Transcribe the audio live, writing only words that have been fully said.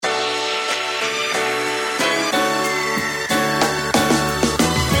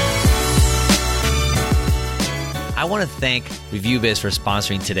want to thank ReviewBiz for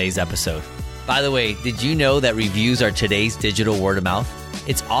sponsoring today's episode. By the way, did you know that reviews are today's digital word of mouth?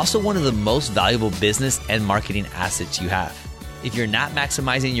 It's also one of the most valuable business and marketing assets you have. If you're not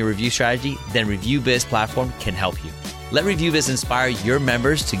maximizing your review strategy, then ReviewBiz platform can help you. Let ReviewBiz inspire your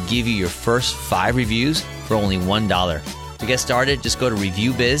members to give you your first 5 reviews for only $1. To get started, just go to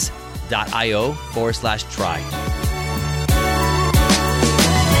reviewbiz.io/try.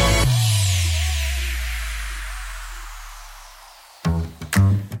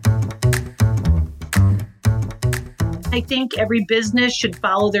 I think every business should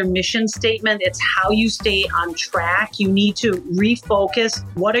follow their mission statement. It's how you stay on track. You need to refocus.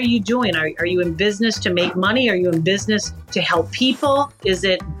 What are you doing? Are you in business to make money? Are you in business to help people? Is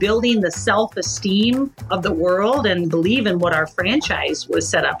it building the self-esteem of the world and believe in what our franchise was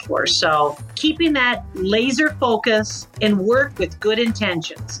set up for? So keeping that laser focus and work with good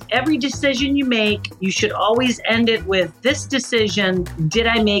intentions. Every decision you make, you should always end it with this decision. Did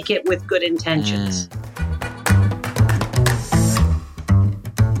I make it with good intentions?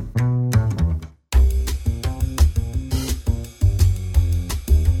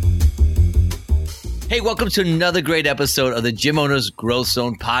 Hey, welcome to another great episode of the Gym Owners Growth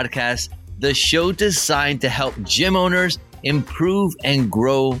Zone podcast, the show designed to help gym owners improve and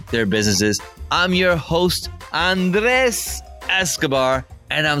grow their businesses. I'm your host, Andres Escobar,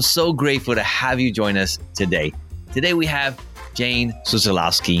 and I'm so grateful to have you join us today. Today we have Jayne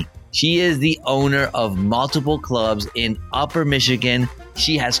Szukalowski. She is the owner of multiple clubs in Upper Michigan.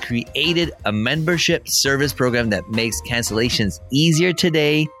 She has created a membership service program that makes cancellations easier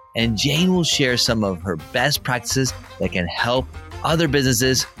today. And Jayne will share some of her best practices that can help other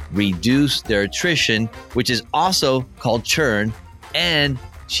businesses reduce their attrition, which is also called churn. And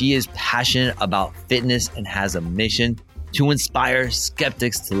she is passionate about fitness and has a mission to inspire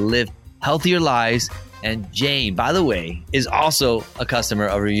skeptics to live healthier lives. And Jayne, by the way, is also a customer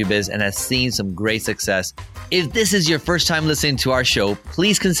of ReviewBiz and has seen some great success. If this is your first time listening to our show,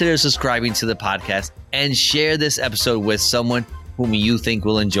 please consider subscribing to the podcast and share this episode with someone whom you think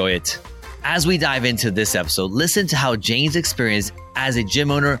will enjoy it. As we dive into this episode, listen to how Jayne's experience as a gym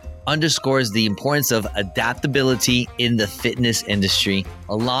owner underscores the importance of adaptability in the fitness industry,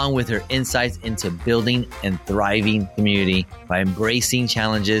 along with her insights into building and thriving community by embracing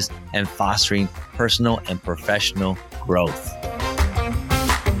challenges and fostering personal and professional growth.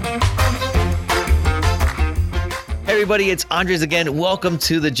 Hey everybody, it's Andres again. Welcome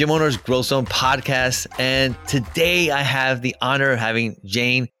to the Gym Owners Growth Zone podcast. And today I have the honor of having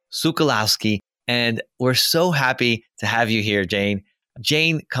Jayne Szukalowski. And we're so happy to have you here, Jayne.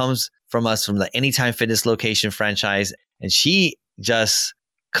 Jayne comes from us from the Anytime Fitness location franchise. And she just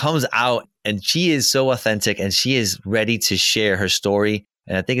comes out and she is so authentic and she is ready to share her story.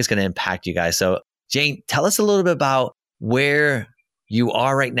 And I think it's going to impact you guys. So Jayne, tell us a little bit about where you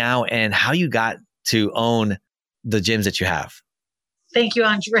are right now and how you got to own the gyms that you have. Thank you,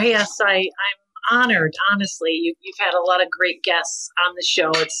 Andreas. I'm honored, honestly. You've had a lot of great guests on the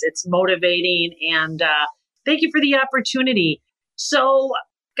show. It's motivating, and thank you for the opportunity. So,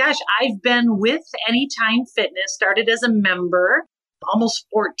 gosh, I've been with Anytime Fitness, started as a member almost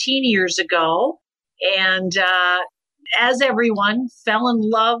 14 years ago, and as everyone, fell in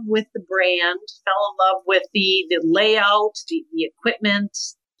love with the brand, fell in love with the layout, the equipment,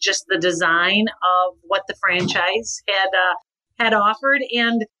 just the design of what the franchise had offered,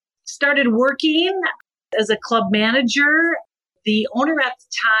 and started working as a club manager. The owner at the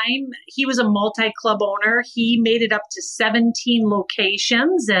time, he was a multi-club owner. He made it up to 17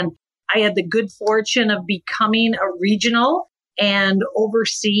 locations, and I had the good fortune of becoming a regional and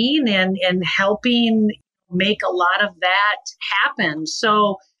overseeing and helping make a lot of that happen.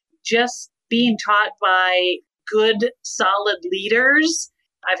 So just being taught by good, solid leaders,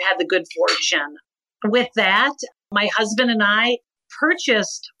 I've had the good fortune. With that, my husband and I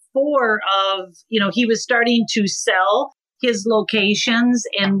purchased 4 of, he was starting to sell his locations,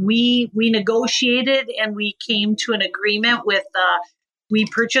 and we negotiated and we came to an agreement with, we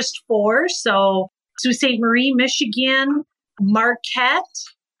purchased 4. So Sault Ste. Marie, Michigan, Marquette,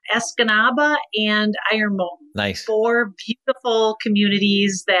 Escanaba, and Iron Molten. Nice. 4 beautiful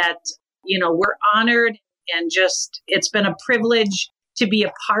communities that, we're honored, and just, it's been a privilege to be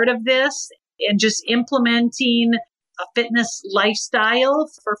a part of this and just implementing a fitness lifestyle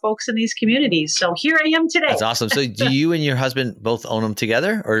for folks in these communities. So here I am today. That's awesome. So do you and your husband both own them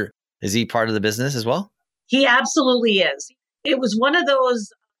together, or is he part of the business as well? He absolutely is. It was one of those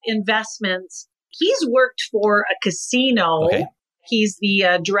investments. He's worked for a casino. Okay. He's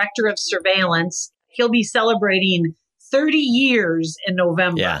the director of surveillance. He'll be celebrating 30 years in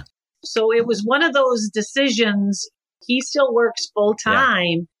November. Yeah. So it was one of those decisions. he still works full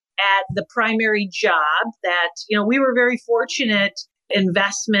time at the primary job that, we were very fortunate.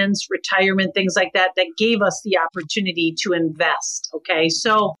 Investments, retirement, things like that gave us the opportunity to invest. Okay.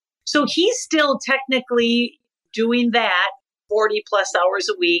 So he's still technically doing that 40 plus hours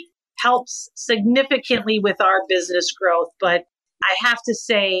a week, helps significantly with our business growth. But I have to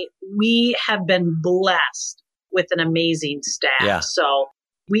say, we have been blessed with an amazing staff. Yeah. So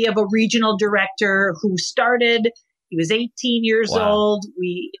we have a regional director who started, he was 18 years old.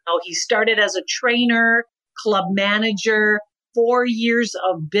 He started as a trainer, club manager, 4 years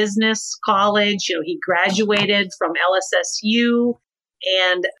of business college. He graduated from LSSU,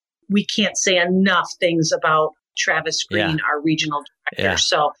 and we can't say enough things about Travis Green, our regional director. Yeah.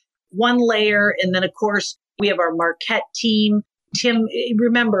 So one layer. And then, of course, we have our Marquette team. Tim,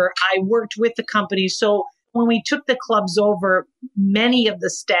 remember, I worked with the company. So when we took the clubs over, many of the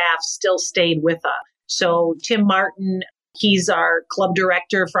staff still stayed with us. So Tim Martin, he's our club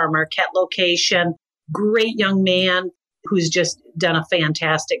director for our Marquette location. Great young man who's just done a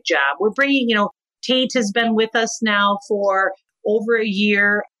fantastic job. We're bringing, Tate has been with us now for over a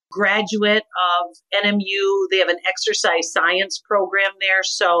year, graduate of NMU. They have an exercise science program there.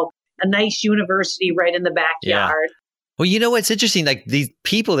 So a nice university right in the backyard. Yeah. Well, what's interesting, like these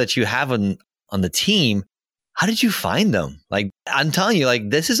people that you have on the team, how did you find them? Like, I'm telling you, like,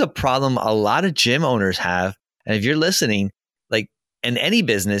 this is a problem a lot of gym owners have. And if you're listening, like in any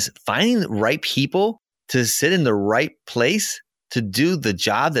business, finding the right people to sit in the right place to do the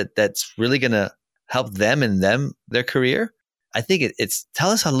job that's really going to help them and their career. I think it's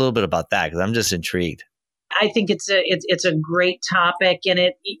tell us a little bit about that, because I'm just intrigued. I think it's a great topic, and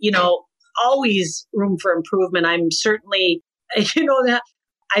it, always room for improvement. I'm certainly, that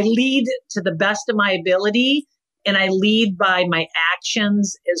I lead to the best of my ability, and I lead by my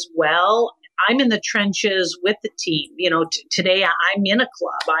actions as well. I'm in the trenches with the team. Today I'm in a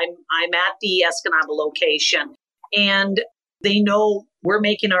club. I'm at the Escanaba location, and they know we're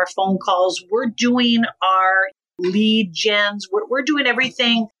making our phone calls. We're doing our lead gens. We're doing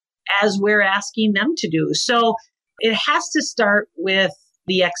everything as we're asking them to do. So it has to start with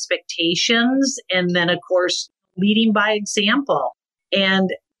the expectations, and then, of course, leading by example. And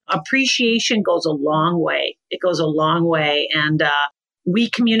appreciation goes a long way. It goes a long way. And we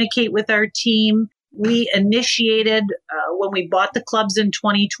communicate with our team. We initiated, when we bought the clubs in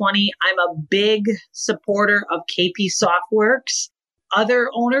 2020, I'm a big supporter of KP Softworks. Other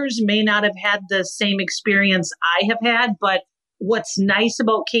owners may not have had the same experience I have had, but what's nice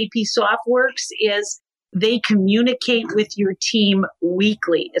about KP Softworks is they communicate with your team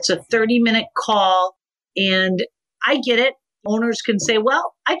weekly. It's a 30-minute call, and I get it. Owners can say,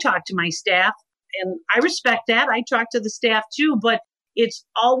 well, I talk to my staff, and I respect that. I talk to the staff too, but it's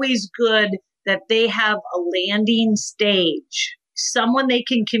always good that they have a landing stage, someone they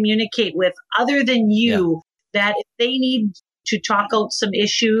can communicate with other than you, that if they need to talk out some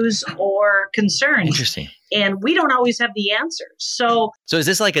issues or concerns. Interesting. And we don't always have the answers. So is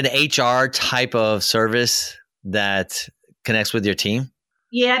this like an HR type of service that connects with your team?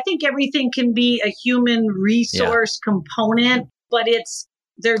 Yeah, I think everything can be a human resource component, but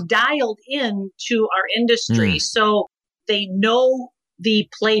they're dialed in to our industry. So they know the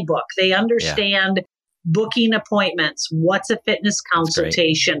playbook. They understand booking appointments. What's a fitness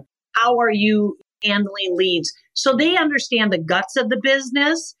consultation? How are you handling leads? So they understand the guts of the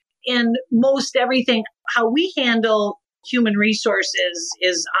business, and most everything. How we handle human resources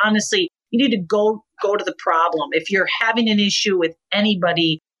is honestly, you need to go to the problem. If you're having an issue with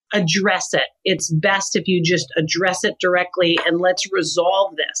anybody, address it. It's best if you just address it directly, and let's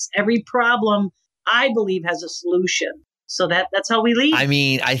resolve this. Every problem, I believe, has a solution. So that's how we lead. I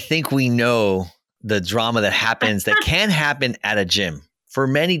mean, I think we know the drama that happens that can happen at a gym for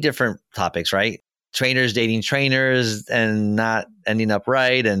many different topics, right? Trainers dating trainers and not ending up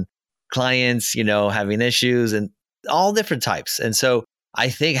right, and clients, having issues, and all different types. And so I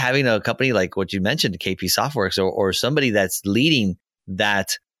think having a company like what you mentioned, KP Softworks, or somebody that's leading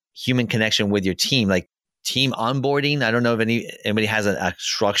that human connection with your team, like team onboarding. I don't know if anybody has a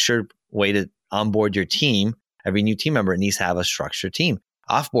structured way to onboard your team. Every new team member needs to have a structured team.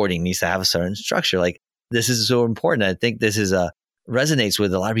 Offboarding needs to have a certain structure. Like, this is so important. I think this is resonates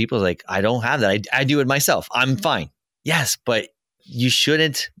with a lot of people. Like, I don't have that. I do it myself. I'm fine. Yes, but you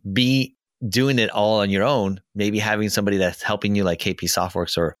shouldn't be doing it all on your own. Maybe having somebody that's helping you, like KP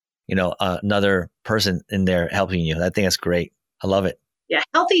Softworks, or another person in there helping you. I think that's great. I love it. Yeah,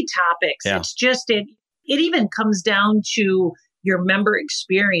 healthy topics. Yeah. It's just it even comes down to your member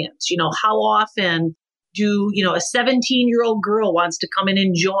experience. How often a 17-year-old girl wants to come in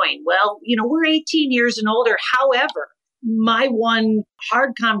and join? Well, we're 18 years and older. However, my one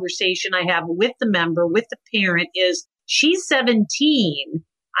hard conversation I have with the member, with the parent is she's 17.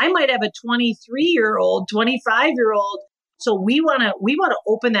 I might have a 23-year-old, 25-year-old. So we want to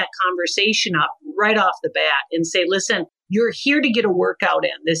open that conversation up right off the bat and say, listen, you're here to get a workout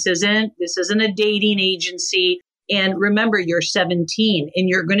in. This isn't a dating agency. And remember, you're 17 and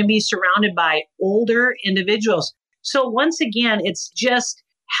you're going to be surrounded by older individuals. So once again, it's just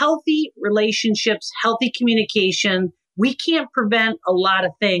healthy relationships, healthy communication. We can't prevent a lot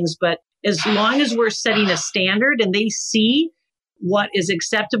of things, but as long as we're setting a standard and they see what is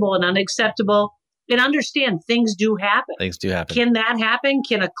acceptable and unacceptable, and understand things do happen. Things do happen. Can that happen?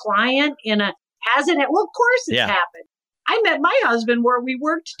 Can a client has it? Well, of course it's happened. I met my husband where we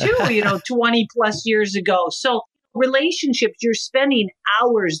worked too, 20 plus years ago. So relationships, you're spending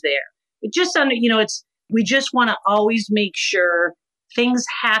hours there. It just we just want to always make sure things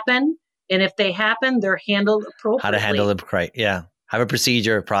happen. And if they happen, they're handled appropriately. How to handle them, right? Yeah. Have a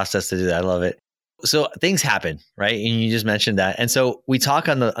procedure, a process to do that. I love it. So things happen, right? And you just mentioned that. And so we talk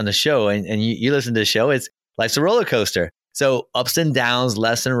on the show and you listen to the show, life's a roller coaster. So ups and downs,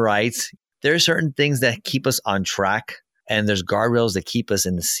 lefts and rights. There are certain things that keep us on track and there's guardrails that keep us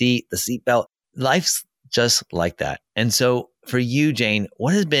in the seatbelt. Life's just like that. And so for you, Jayne,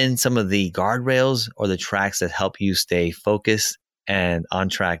 what has been some of the guardrails or the tracks that help you stay focused and on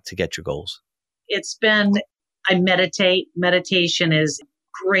track to get your goals? I meditate. Meditation is a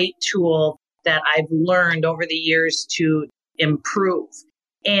great tool that I've learned over the years to improve.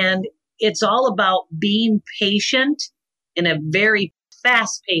 And it's all about being patient in a very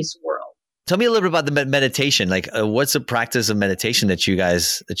fast-paced world. Tell me a little bit about the meditation. Like, what's the practice of meditation that you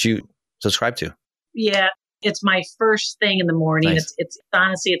subscribe to? Yeah, it's my first thing in the morning. Nice. It's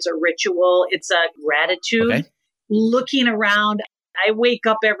honestly, it's a ritual. It's a gratitude. Okay. Looking around, I wake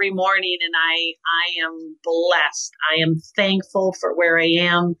up every morning and I am blessed. I am thankful for where I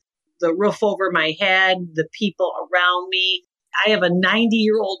am, the roof over my head, the people around me. I have a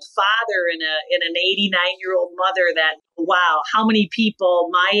 90-year-old father and an 89-year-old mother that, wow, how many people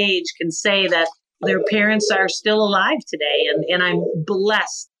my age can say that their parents are still alive today? And I'm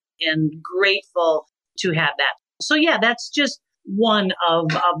blessed and grateful to have that. So yeah, that's just one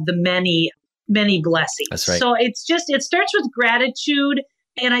of the many blessings. That's right. So it starts with gratitude.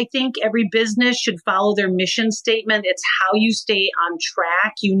 And I think every business should follow their mission statement. It's how you stay on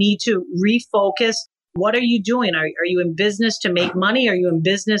track. You need to refocus. What are you doing? Are you in business to make money? Are you in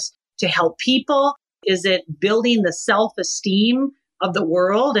business to help people? Is it building the self-esteem of the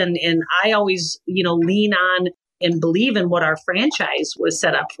world? And I always, lean on and believe in what our franchise was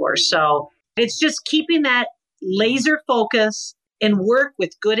set up for. So it's just keeping that laser focus and work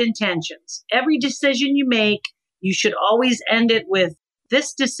with good intentions. Every decision you make, you should always end it with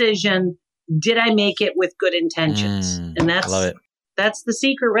this decision. Did I make it with good intentions? And I love it. That's the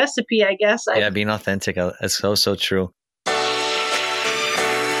secret recipe, I guess. Being authentic. That's so true.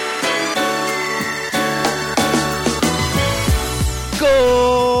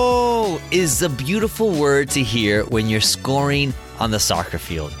 Goal is a beautiful word to hear when you're scoring on the soccer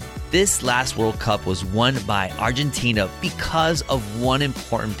field. This last World Cup was won by Argentina because of one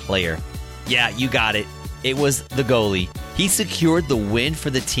important player. Yeah, you got it. It was the goalie. He secured the win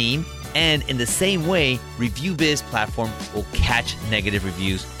for the team, and in the same way, ReviewBiz platform will catch negative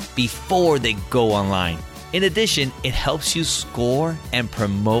reviews before they go online. In addition, it helps you score and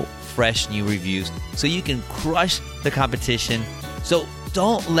promote fresh new reviews so you can crush the competition. So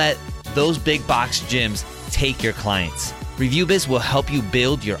don't let those big box gyms take your clients. ReviewBiz will help you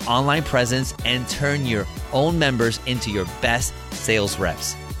build your online presence and turn your own members into your best sales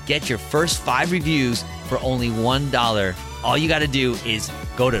reps. Get your first 5 reviews for only $1. All you got to do is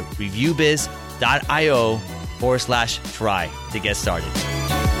go to reviewbiz.io/try to get started.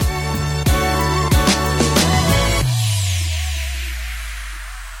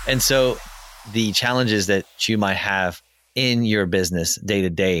 And so the challenges that you might have in your business day to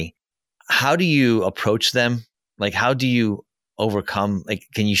day, how do you approach them? Like, how do you overcome? Like,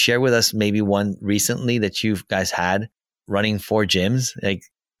 can you share with us maybe one recently that you guys had running 4 gyms? Like,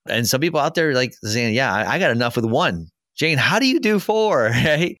 and some people out there like saying, yeah, I got enough with 1. Jayne, how do you do 4?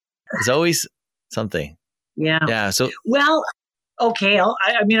 Right? It's always something. Yeah. Yeah. So, well, okay. I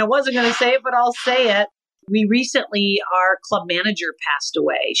wasn't going to say it, but I'll say it. We recently, our club manager passed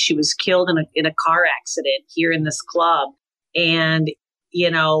away. She was killed in a car accident here in this club. And,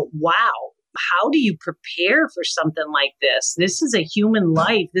 wow. How do you prepare for something like this? This is a human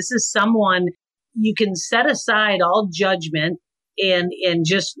life. This is someone you can set aside all judgment and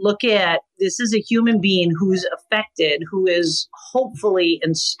just look at, this is a human being who's affected, who is hopefully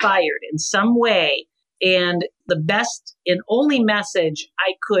inspired in some way. And the best and only message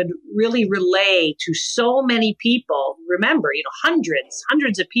I could really relay to so many people, remember,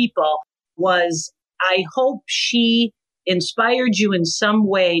 hundreds of people, was, I hope she inspired you in some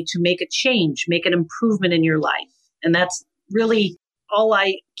way to make a change, make an improvement in your life. And that's really all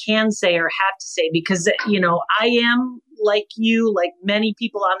I can say or have to say, because, I am like you, like many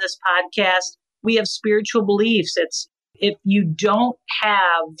people on this podcast, we have spiritual beliefs. It's, if you don't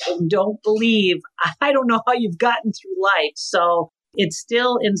have and don't believe, I don't know how you've gotten through life. So it's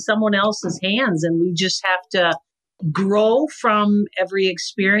still in someone else's hands, and we just have to grow from every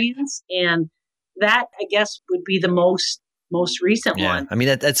experience. And that, I guess, would be the most recent one. I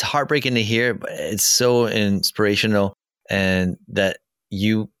mean, that's heartbreaking to hear, but it's so inspirational, and that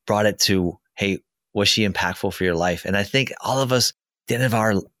you brought it to, hey, was she impactful for your life? And I think all of us, at the end of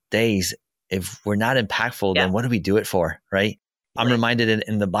our days, if we're not impactful, then what do we do it for, right? I'm reminded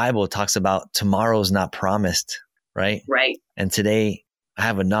in the Bible, it talks about tomorrow's not promised, right? Right. And today I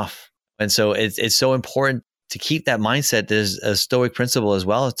have enough. And so it's so important to keep that mindset. There's a Stoic principle as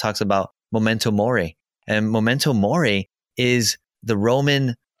well. It talks about memento mori. And memento mori is the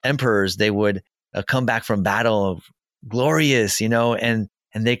Roman emperors. They would come back from battle glorious, and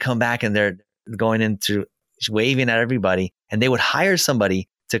they come back and they're going into waving at everybody. And they would hire somebody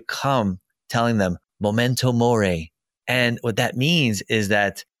to come telling them memento mori. And what that means is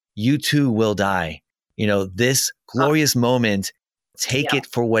that you too will die. This glorious moment, take it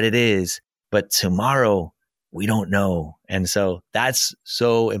for what it is. But tomorrow, we don't know. And so that's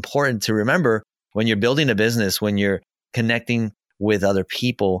so important to remember when you're building a business, when you're connecting with other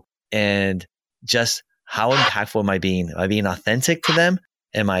people, and just how impactful am I being? Am I being authentic to them?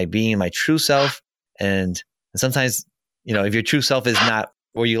 Am I being my true self? And sometimes, if your true self is not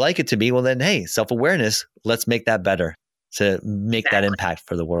where you like it to be, well then, hey, self-awareness, let's make that better to make that impact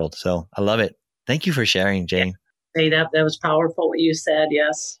for the world. So I love it. Thank you for sharing, Jayne. Hey, that was powerful what you said.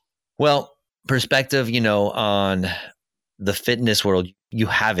 Yes. Well, perspective, on the fitness world, you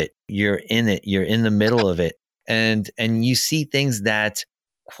have it. You're in it. You're in the middle of it. And you see things that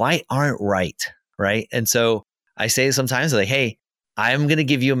quite aren't right. And so I say sometimes like, hey, I'm going to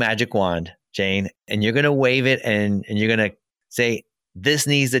give you a magic wand, Jayne, and you're going to wave it and you're going to say, this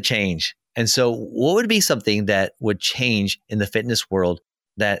needs to change. And so what would be something that would change in the fitness world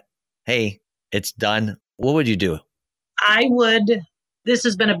that, hey, it's done? What would you do? This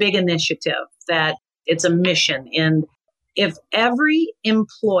has been a big initiative, that it's a mission. And if every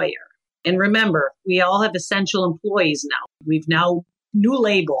employer, and remember, we all have essential employees now. We've now new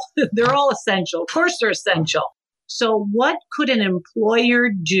label. They're all essential. Of course, they're essential. So what could an employer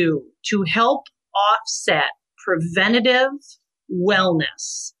do to help offset preventative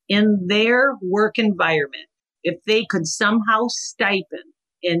wellness in their work environment if they could somehow stipend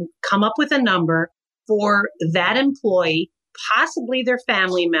and come up with a number for that employee, possibly their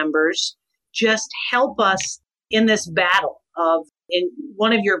family members, just help us in this battle of, and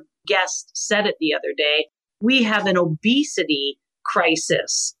one of your guests said it the other day, we have an obesity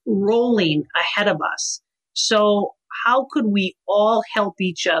crisis rolling ahead of us. So how could we all help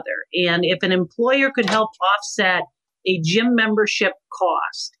each other? And if an employer could help offset a gym membership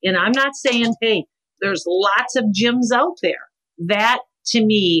cost, and I'm not saying, hey, there's lots of gyms out there, that to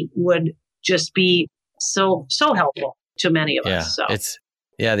me would just be so helpful to many of us. So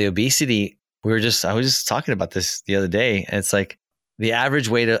the obesity. I was just talking about this the other day, and it's like the average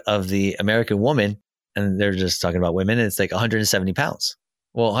weight of the American woman, and they're just talking about women, and it's like 170 pounds.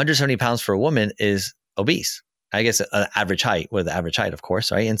 Well, 170 pounds for a woman is obese. I guess an average height, with the average height, of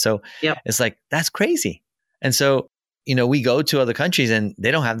course, right? And so it's like, that's crazy. And so, we go to other countries and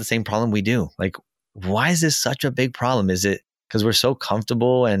they don't have the same problem we do. Like, why is this such a big problem? Is it because we're so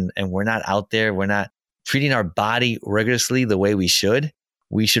comfortable and we're not out there? We're not treating our body rigorously the way we should.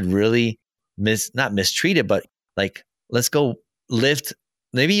 We should really not mistreat it, but like, let's go lift.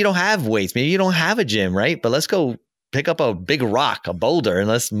 Maybe you don't have weights. Maybe you don't have a gym, right? But let's go pick up a big rock, a boulder, and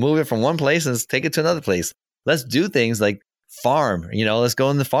let's move it from one place and let's take it to another place. Let's do things like farm, let's go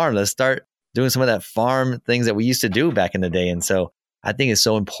in the farm. Let's start doing some of that farm things that we used to do back in the day. And so I think it's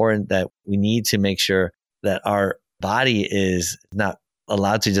so important that we need to make sure that our body is not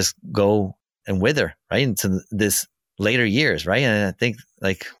allowed to just go and wither, right, into this later years, right? And I think,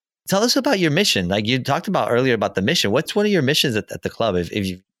 like, tell us about your mission. Like you talked about earlier about the mission. What's one of your missions at the club,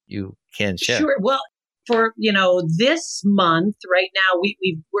 if you can share? Sure. Well, for, this month right now,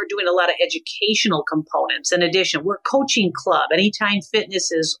 we're doing a lot of educational components. In addition, we're a coaching club. Anytime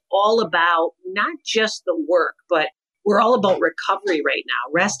Fitness is all about not just the work, but we're all about recovery right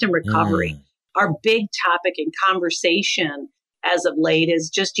now, rest and recovery. Our big topic in conversation as of late is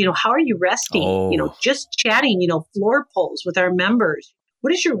just, how are you resting? Just chatting, floor polls with our members.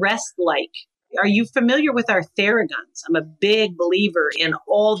 What is your rest like? Are you familiar with our Theraguns? I'm a big believer in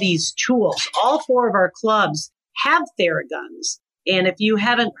all these tools. All 4 of our clubs have Theraguns. And if you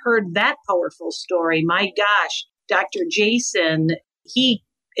haven't heard that powerful story, my gosh, Dr. Jason, he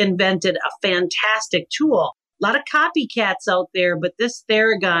invented a fantastic tool. A lot of copycats out there, but this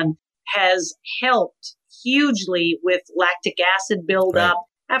Theragun has helped hugely with lactic acid buildup.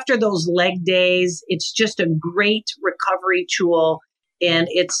 Right. After those leg days, it's just a great recovery tool. And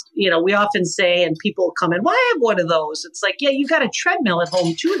it's, we often say, and people come in, well, I have one of those. It's like, yeah, you got a treadmill at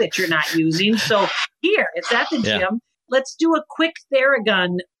home too that you're not using. So here, it's at the gym. Let's do a quick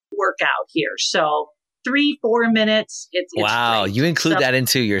Theragun workout here. So 3-4 minutes. It's wow. great. You include that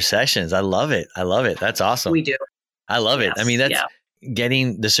into your sessions. I love it. That's awesome. We do. I love it. I mean, that's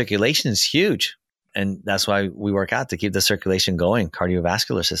getting the circulation is huge. And that's why we work out, to keep the circulation going,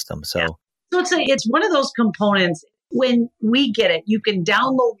 cardiovascular system. So it's one of those components. When we get it, you can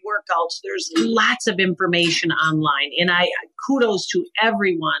download workouts. There's lots of information online. And I kudos to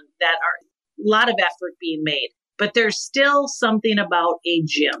everyone that are a lot of effort being made. But there's still something about a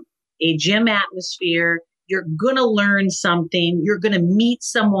gym atmosphere. You're going to learn something. You're going to meet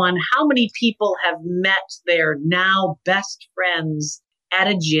someone. How many people have met their now best friends at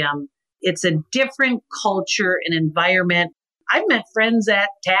a gym? It's a different culture and environment. I've met friends at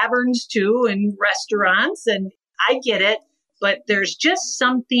taverns too and restaurants, and I get it, but there's just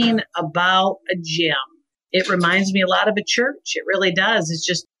something about a gym. It reminds me a lot of a church. It really does. It's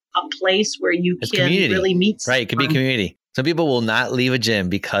just a place where you can really meet someone. Right. It could be community. Some people will not leave a gym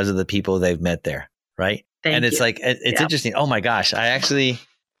because of the people they've met there. Right. And it's like, it's interesting. Oh my gosh. I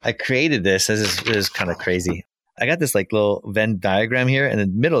created this. This is kind of crazy. I got this like little Venn diagram here. And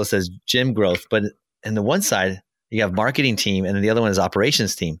in the middle, it says gym growth. But in the one side, you have marketing team. And then the other one is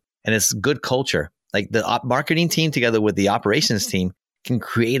operations team. And it's good culture. Like the marketing team together with the operations team can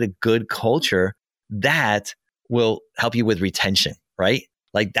create a good culture that will help you with retention, right?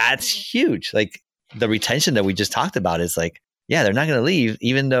 Like that's huge. Like the retention that we just talked about is like, yeah, they're not going to leave,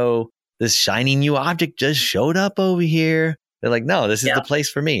 even though this shiny new object just showed up over here. They're like, no, this is the place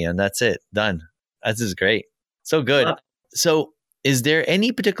for me. And that's it. Done. This is great. So good. So is there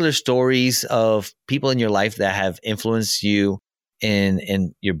any particular stories of people in your life that have influenced you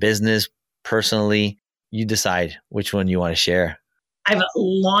in your business personally? You decide which one you want to share. I have a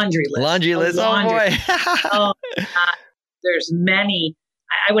laundry list. Oh boy. Oh, there's many.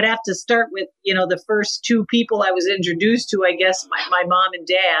 I would have to start with, the first 2 people I was introduced to, I guess, my mom and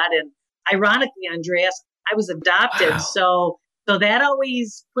dad. And ironically, Andreas, I was adopted. Wow. So that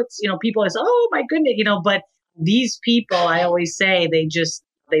always puts, people as, oh my goodness, but these people, I always say,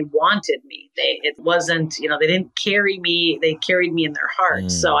 they wanted me. It wasn't, they didn't carry me. They carried me in their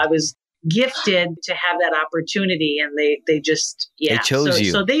hearts. So I was gifted to have that opportunity, and they just, they chose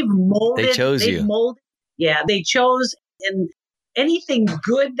you. So they've molded. They chose you. They chose, and anything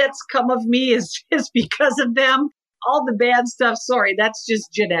good that's come of me is because of them. All the bad stuff, sorry, that's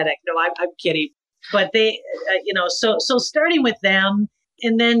just genetic. No, I'm kidding. But they, so starting with them,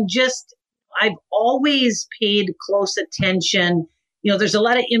 and then just, I've always paid close attention. There's a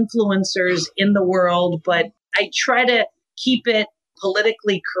lot of influencers in the world, but I try to keep it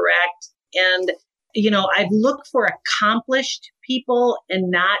politically correct. And, I've looked for accomplished people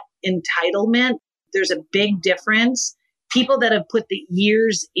and not entitlement. There's a big difference. People that have put the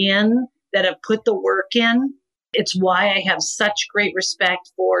years in, that have put the work in. It's why I have such great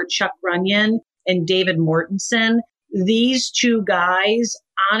respect for Chuck Runyon and David Mortensen. These 2 guys,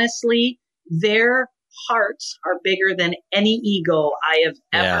 honestly, their hearts are bigger than any ego I have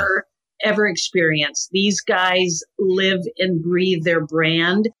ever experienced. These guys live and breathe their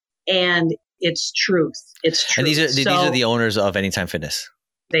brand, and it's truth. It's truth. And these are the owners of Anytime Fitness.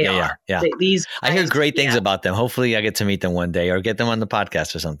 They are. Yeah. These guys, I hear great things about them. Hopefully I get to meet them one day or get them on the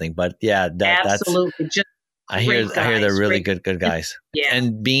podcast or something. But absolutely. I hear they're really good guys. Yeah.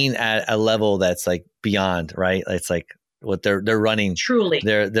 And being at a level that's like beyond, right? It's like what they're running. Truly.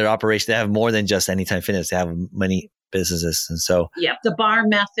 Their operation, they have more than just Anytime Fitness. They have many businesses. And so. Yeah. The Bar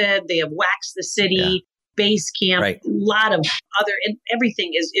Method, they have Wax the City, Base Camp, a lot of other, and everything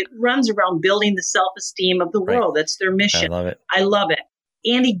it runs around building the self-esteem of the world. That's their mission. I love it.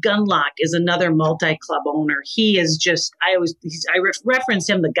 Andy Gunlock is another multi-club owner. He is just, I reference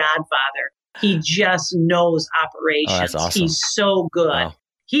him, the Godfather. He just knows operations. Oh, that's awesome. He's so good. Wow.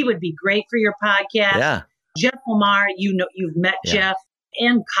 He would be great for your podcast. Yeah. Jeff Omar, you've met Jeff,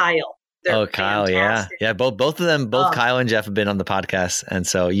 and Kyle. They're Kyle. fantastic. Yeah. Both of them, Kyle and Jeff have been on the podcast. And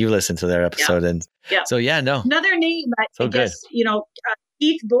so you listened to their episode. And so, no. Another name, So I guess,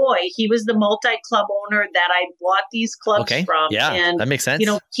 Keith Boy, he was the multi-club owner that I bought these clubs from. Yeah, and, that makes sense.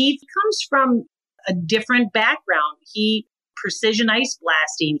 Keith comes from a different background. He precision ice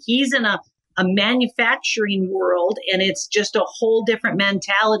blasting. He's in a manufacturing world, and it's just a whole different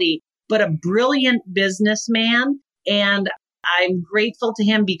mentality, but a brilliant businessman. And I'm grateful to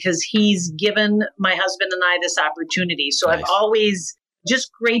him because he's given my husband and I this opportunity. So nice. I'm always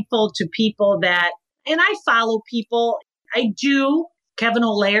just grateful to people that, and I follow people. I do. Kevin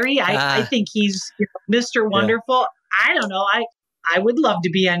O'Leary, I think he's Mr. Wonderful. Yeah. I don't know. I would love to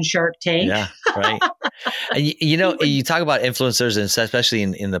be on Shark Tank. Yeah, right. And you talk about influencers, and especially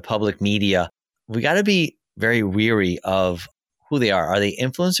in the public media, we got to be very weary of who they are. Are they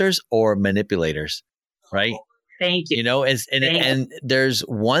influencers or manipulators? Right. Thank you. And there's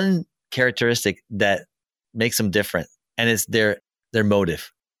one characteristic that makes them different, and it's their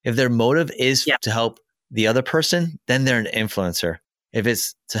motive. If their motive is to help the other person, then they're an influencer. If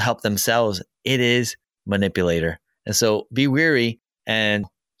it's to help themselves, it is manipulator. And so be wary and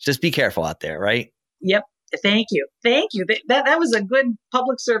just be careful out there, right? Yep. Thank you. That was a good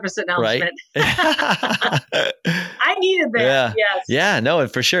public service announcement. Right? I needed that. Yeah. Yes. Yeah, no,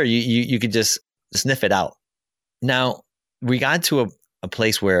 for sure. You could just sniff it out. Now, we got to a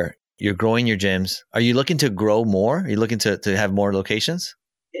place where you're growing your gyms. Are you looking to grow more? Are you looking to have more locations?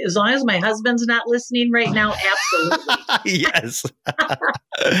 As long as my husband's not listening right now, absolutely. Yes.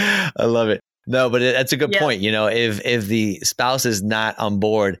 I love it. No, but that's a good point. If the spouse is not on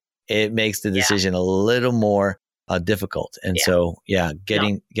board, it makes the decision a little more difficult. And so,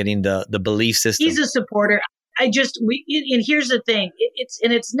 getting the belief system. He's a supporter. And here's the thing.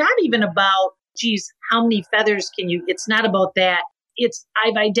 It's not even about, how many feathers can you, it's not about that.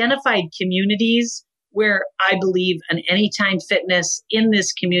 I've identified communities where I believe an Anytime Fitness in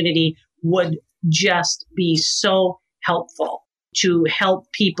this community would just be so helpful to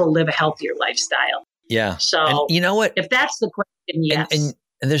help people live a healthier lifestyle. Yeah. So and you know what? If that's the question, yes. And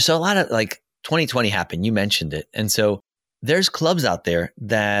there's a lot of 2020 happened. You mentioned it. And so there's clubs out there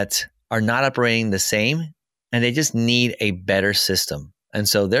that are not operating the same, and they just need a better system. And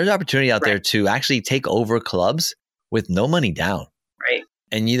so there's opportunity out there to actually take over clubs with no money down. Right.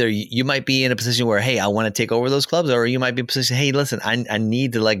 And either you might be in a position where, hey, I want to take over those clubs, or you might be in a position, hey, listen, I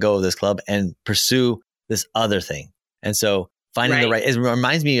need to let go of this club and pursue this other thing. And so finding the right, it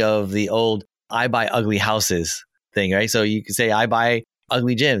reminds me of the old I buy ugly houses thing, right? So you could say I buy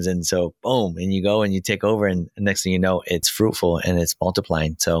ugly gyms, and so boom, and you go and you take over, and next thing you know, it's fruitful and it's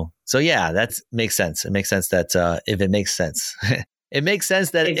multiplying. So yeah, that makes sense. It makes sense that if it makes sense, it makes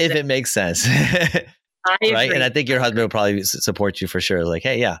sense that if it makes sense. Right. And I think your husband will probably support you for sure. Like,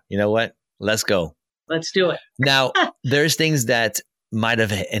 hey, yeah, you know what? Let's go. Let's do it. Now, there's things that might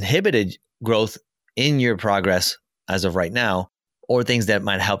have inhibited growth in your progress as of right now, or things that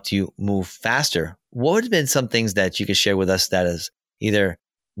might help you move faster. What would have been some things that you could share with us that is either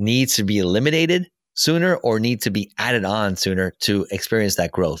needs to be eliminated sooner or need to be added on sooner to experience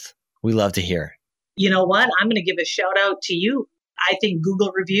that growth? We love to hear. You know what? I'm going to give a shout out to you. I think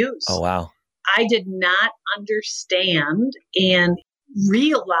Google reviews. Oh, wow. I did not understand and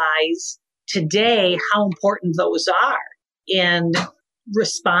realize today how important those are, and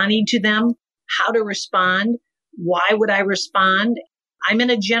responding to them, how to respond, why would I respond? I'm in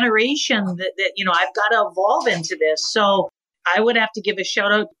a generation that I've got to evolve into this. So I would have to give a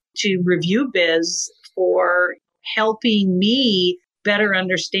shout out to Review Biz for helping me better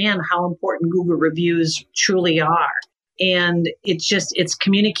understand how important Google reviews truly are. And it's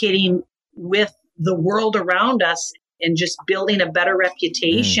communicating with the world around us and just building a better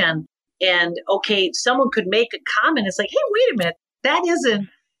reputation. And okay, someone could make a comment. It's like, hey, wait a minute,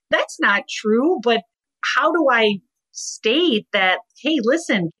 that's not true. But how do I state that, hey,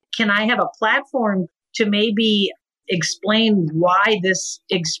 listen, can I have a platform to maybe explain why this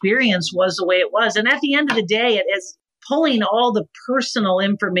experience was the way it was? And at the end of the day, it is pulling all the personal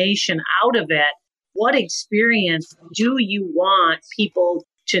information out of it. What experience do you want people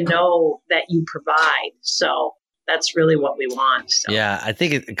to know that you provide? So that's really what we want. So. Yeah, I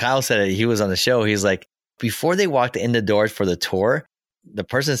think Kyle said it. He was on the show. He's like, before they walked in the doors for the tour, the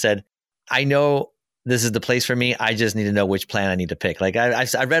person said, I know this is the place for me. I just need to know which plan I need to pick. Like I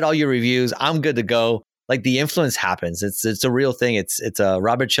read all your reviews. I'm good to go. Like the influence happens. It's a real thing. It's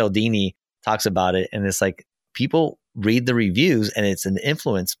Robert Cialdini talks about it. And it's like people read the reviews and it's an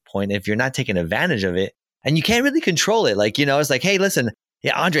influence point if you're not taking advantage of it, and you can't really control it. Like, it's like, hey, listen,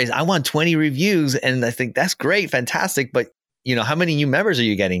 yeah, Andres, I want 20 reviews. And I think that's great. Fantastic. But how many new members are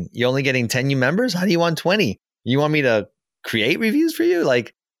you getting? You're only getting 10 new members? How do you want 20? You want me to create reviews for you?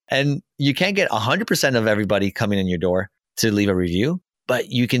 And you can't get 100% of everybody coming in your door to leave a review, but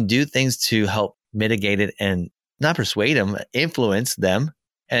you can do things to help mitigate it and not persuade them, influence them.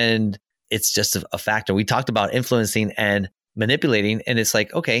 And it's just a factor. We talked about influencing and manipulating. And it's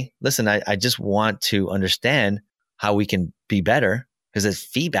like, okay, listen, I just want to understand how we can be better, because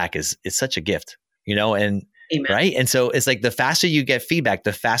feedback is such a gift, and Amen. Right. And so it's like the faster you get feedback,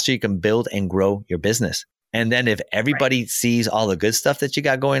 the faster you can build and grow your business. And then if everybody sees all the good stuff that you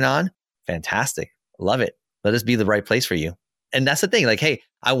got going on, fantastic. Love it. Let us be the right place for you. And that's the thing. Like, hey,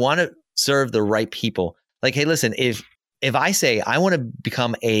 I want to serve the right people. Like, hey, listen, if I say I want to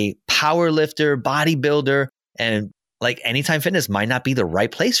become a power lifter, bodybuilder, and like Anytime Fitness might not be the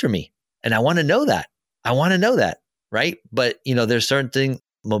right place for me. And I want to know that. Right. But, there's certain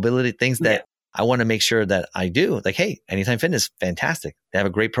mobility things that I want to make sure that I do. Like, hey, Anytime Fitness, fantastic. They have a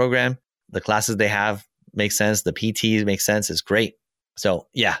great program. The classes they have make sense. The PTs make sense. It's great. So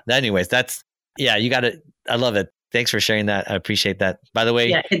yeah, anyways, you got it. I love it. Thanks for sharing that. I appreciate that. By the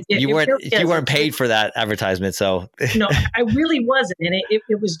way, you weren't paid for that advertisement. So no, I really wasn't. And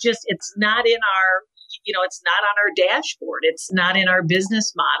it was just, it's not in our, it's not on our dashboard. It's not in our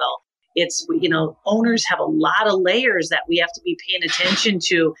business model. It's, owners have a lot of layers that we have to be paying attention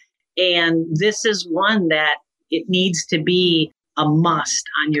to. And this is one that it needs to be a must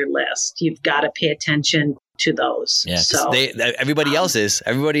on your list. You've got to pay attention to those. Yeah. So everybody else is.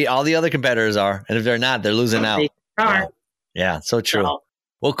 All the other competitors are. And if they're not, they're losing out. They are. Yeah. So true. So,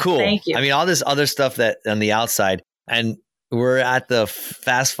 well, cool. Thank you. I mean, all this other stuff that on the outside, and we're at the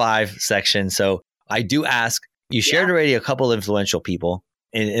Fast Five section. So I do ask, you shared already a couple influential people.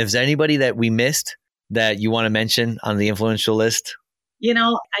 And is there anybody that we missed that you want to mention on the influential list?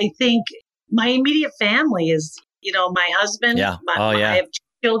 I think my immediate family is, my husband. Yeah. I have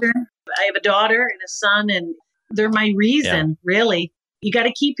children. I have a daughter and a son, and they're my reason, really. You got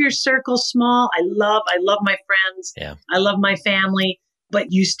to keep your circle small. I love my friends. Yeah. I love my family, but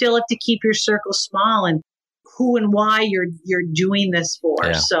you still have to keep your circle small and who and why you're doing this for.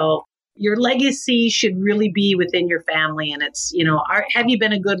 Yeah. So your legacy should really be within your family. And it's, have you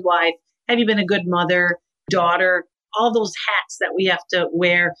been a good wife? Have you been a good mother, daughter, all those hats that we have to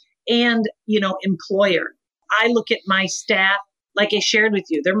wear, and, employer. I look at my staff, like I shared with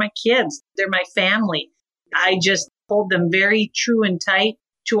you, they're my kids, they're my family. I just hold them very true and tight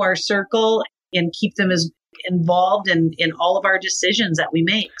to our circle and keep them as involved in all of our decisions that we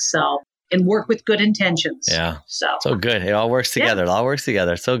make. So, and work with good intentions. Yeah. So good. It all works together. Yeah. It all works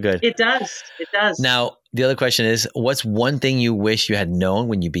together. So good. It does. Now, the other question is, what's one thing you wish you had known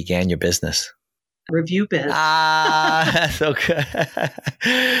when you began your business? Review biz. So good.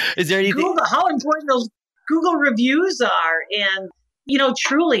 Is there anything? Google, how important those Google reviews are. And,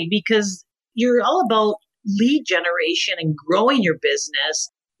 truly, because you're all about lead generation and growing your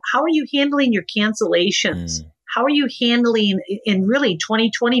business. How are you handling your cancellations? How are you handling, and really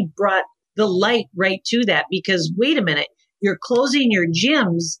 2020 brought the light right to that, because wait a minute, you're closing your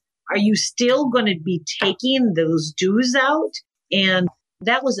gyms. Are you still going to be taking those dues out? And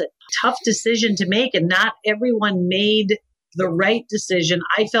that was a tough decision to make, and not everyone made the right decision.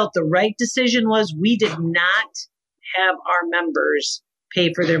 I felt the right decision was we did not have our members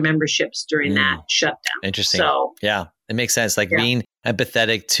pay for their memberships during that shutdown. Interesting. So, yeah, it makes sense. Like being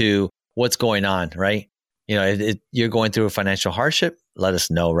empathetic to what's going on, right? If you're going through a financial hardship, let us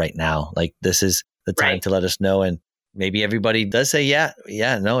know right now. Like this is the time to let us know. And maybe everybody does say,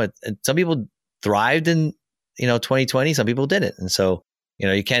 no. Some people thrived in, 2020. Some people didn't. And so,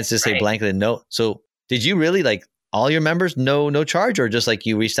 you can't just say blanket no. So did you really like all your members, no charge, or just like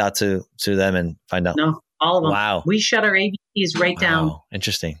you reached out to them and find out? No, all of them. Wow. We shut our ABCs right down.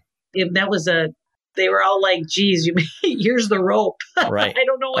 Interesting. That was they were all like, geez, here's the rope. Right. I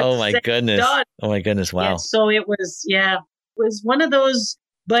don't know what to say. Oh my goodness. Wow. Yeah, so it was one of those,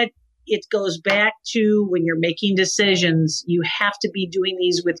 but it goes back to when you're making decisions, you have to be doing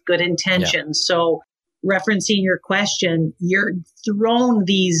these with good intentions. Yeah. So referencing your question, you're thrown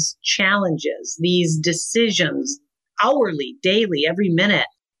these challenges, these decisions hourly, daily, every minute.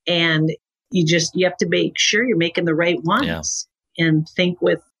 And you have to make sure you're making the right ones and think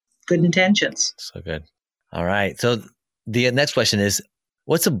with good intentions. So good. All right. So the next question is,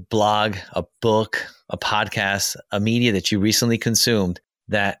 what's a blog, a book, a podcast, a media that you recently consumed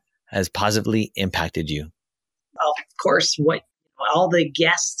that has positively impacted you? Well, of course, all the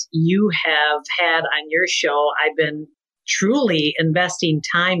guests you have had on your show, I've been truly investing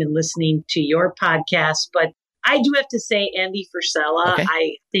time in listening to your podcast. But I do have to say, Andy Frisella,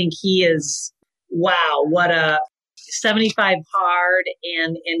 I think he is, wow, what a 75 hard,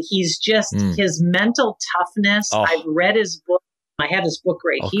 and he's just his mental toughness. Oh. I've read his book. I have his book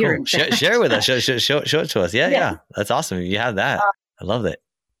right here. Cool. Share it with us. Show it to us. Yeah. That's awesome. You have that. I love it.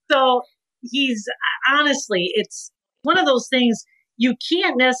 So he's honestly, it's one of those things you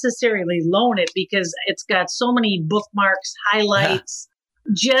can't necessarily loan it because it's got so many bookmarks, highlights,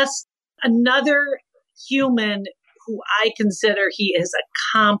 just another human who I consider he is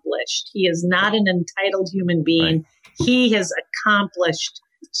accomplished. He is not an entitled human being. Right. He has accomplished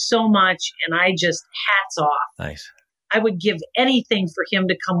so much, and I just hats off. Nice. I would give anything for him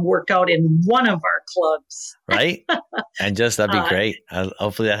to come work out in one of our clubs. Right? And just, that'd be great.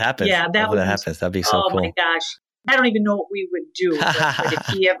 Hopefully that happens. Yeah, that happens. That'd be so cool. Oh my gosh. I don't even know what we would do if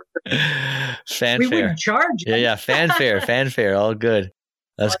he ever. Fanfare. We would charge him. Yeah. Fanfare. All good.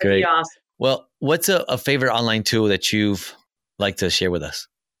 That's great. Be awesome. Well, what's a favorite online tool that you've liked to share with us?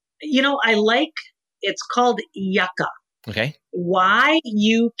 It's called Yucca. Okay.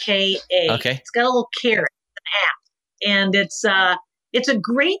 Yuka. Okay. It's got a little carrot, an app. And it's a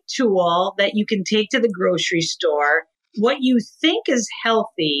great tool that you can take to the grocery store. What you think is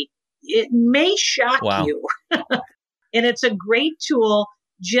healthy, it may shock you. And it's a great tool,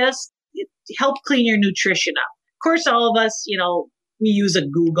 just help clean your nutrition up. Of course, all of us, we use a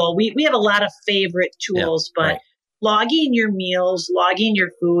Google. We have a lot of favorite tools, but logging your meals, logging your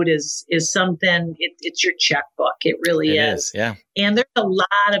food is something, it's your checkbook. It really is. Yeah. And there's a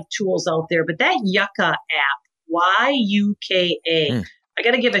lot of tools out there, but that Yucca app, Yuka, I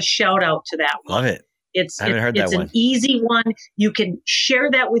got to give a shout out to that one. Love it. I haven't heard that one. It's an easy one. You can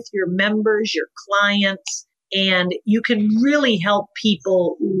share that with your members, your clients, and you can really help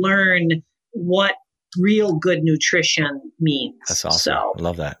people learn what real good nutrition means. That's awesome. I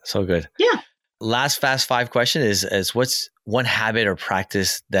love that. So good. Yeah. Last fast 5 question is what's one habit or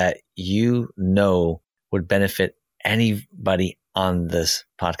practice that you know would benefit anybody on this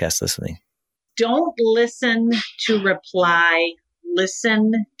podcast listening? Don't listen to reply.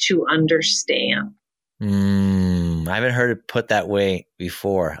 Listen to understand. I haven't heard it put that way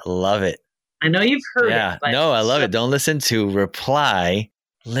before. I love it. I know you've heard it. But no, I love it. Don't listen to reply.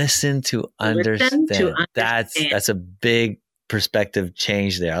 Listen to understand. That's a big perspective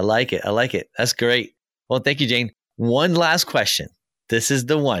change there. I like it. That's great. Well, thank you, Jayne. One last question. This is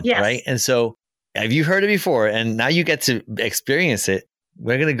the one, right? And so have you heard it before? And now you get to experience it.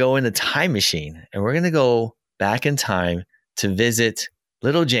 We're going to go in the time machine and we're going to go back in time to visit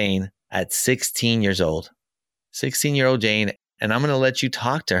little Jayne at 16 years old. 16-year-old Jayne. And I'm going to let you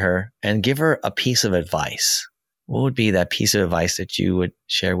talk to her and give her a piece of advice. What would be that piece of advice that you would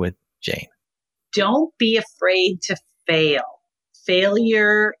share with Jayne? Don't be afraid to fail.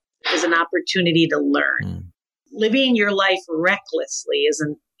 Failure is an opportunity to learn. Living your life recklessly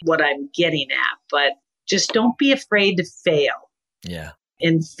isn't what I'm getting at, but just don't be afraid to fail. Yeah.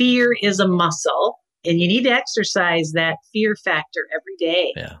 And fear is a muscle, and you need to exercise that fear factor every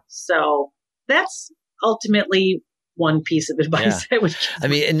day. Yeah. So that's ultimately one piece of advice I would give. I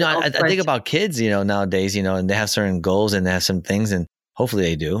mean, I think about kids, nowadays, and they have certain goals and they have some things, and hopefully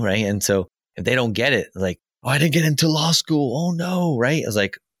they do, right? And so if they don't get it, like, oh, I didn't get into law school. Oh no, right? I was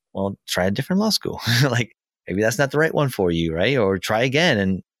like, well, try a different law school. Like, maybe that's not the right one for you, right? Or try again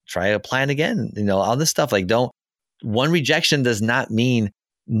and try applying again. All this stuff. Like, one rejection does not mean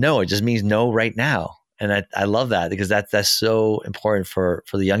no. It just means no right now. And I love that because that's so important for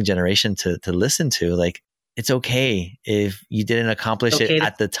the young generation to listen to. Like, it's okay if you didn't accomplish it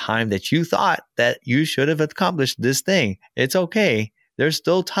at the time that you thought that you should have accomplished this thing. It's okay. There's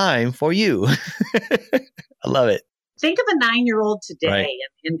still time for you. I love it. Think of a 9-year-old today, right.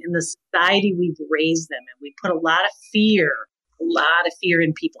 and in the society we've raised them, and we put a lot of fear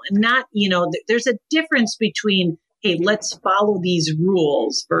in people. And not, there's a difference between, hey, let's follow these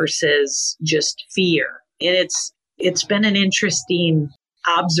rules versus just fear. And it's been an interesting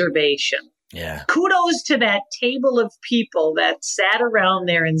observation. Yeah. Kudos to that table of people that sat around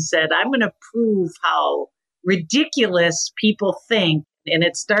there and said, I'm going to prove how ridiculous people think. And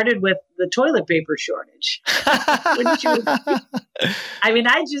it started with the toilet paper shortage. Wouldn't you? I mean,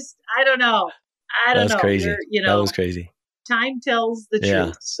 I don't know. That's crazy. That was crazy. Time tells the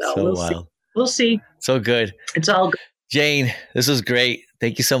truth. So we'll wild. see. We'll see. So good. It's all good. Jayne, this was great.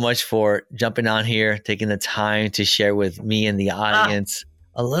 Thank you so much for jumping on here, taking the time to share with me and the audience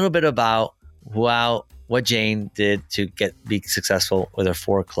a little bit about what Jayne did to be successful with her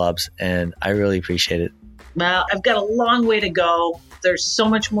 4 clubs. And I really appreciate it. Well, I've got a long way to go. There's so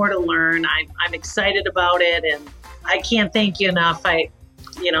much more to learn. I'm excited about it, and I can't thank you enough.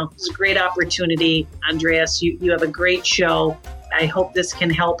 It's a great opportunity. Andreas, you have a great show. I hope this can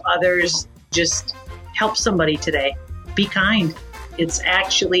help others just help somebody today, be kind. It's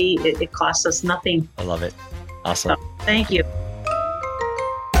actually, it costs us nothing. I love it. Awesome. So, thank you.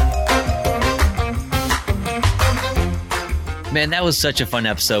 Man, that was such a fun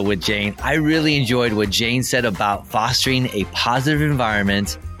episode with Jayne. I really enjoyed what Jayne said about fostering a positive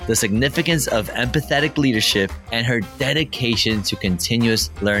environment, the significance of empathetic leadership, and her dedication to continuous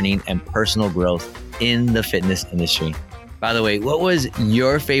learning and personal growth in the fitness industry. By the way, what was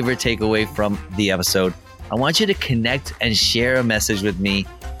your favorite takeaway from the episode? I want you to connect and share a message with me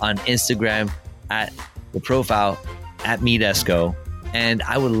on Instagram at the profile at MeetEsco, and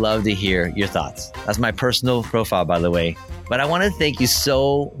I would love to hear your thoughts. That's my personal profile, by the way. But I want to thank you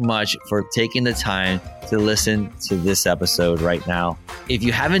so much for taking the time to listen to this episode right now. If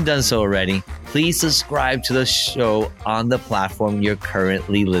you haven't done so already, please subscribe to the show on the platform you're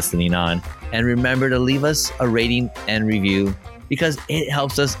currently listening on. And remember to leave us a rating and review because it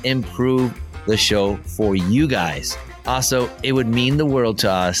helps us improve the show for you guys. Also, it would mean the world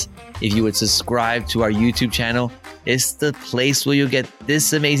to us if you would subscribe to our YouTube channel. It's the place where you'll get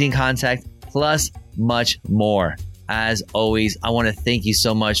this amazing content plus much more. As always, I want to thank you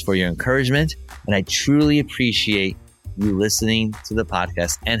so much for your encouragement, and I truly appreciate you listening to the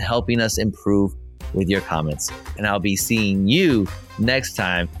podcast and helping us improve with your comments. And I'll be seeing you next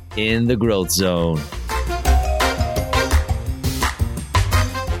time in the Growth Zone.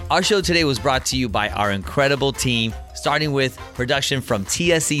 Our show today was brought to you by our incredible team, starting with production from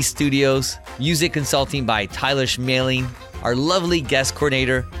TSE Studios, music consulting by Tyler Schmeling, our lovely guest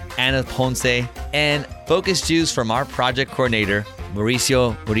coordinator, Anna Ponce, and focus juice from our project coordinator,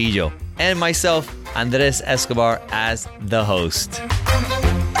 Mauricio Murillo, and myself, Andres Escobar, as the host.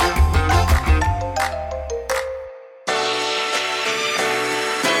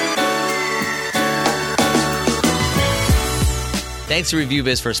 Thanks to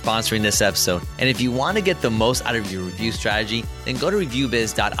ReviewBiz for sponsoring this episode. And if you want to get the most out of your review strategy, then go to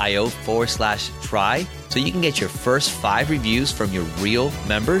reviewbiz.io/try so you can get your first 5 reviews from your real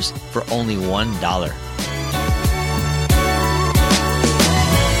members for only $1.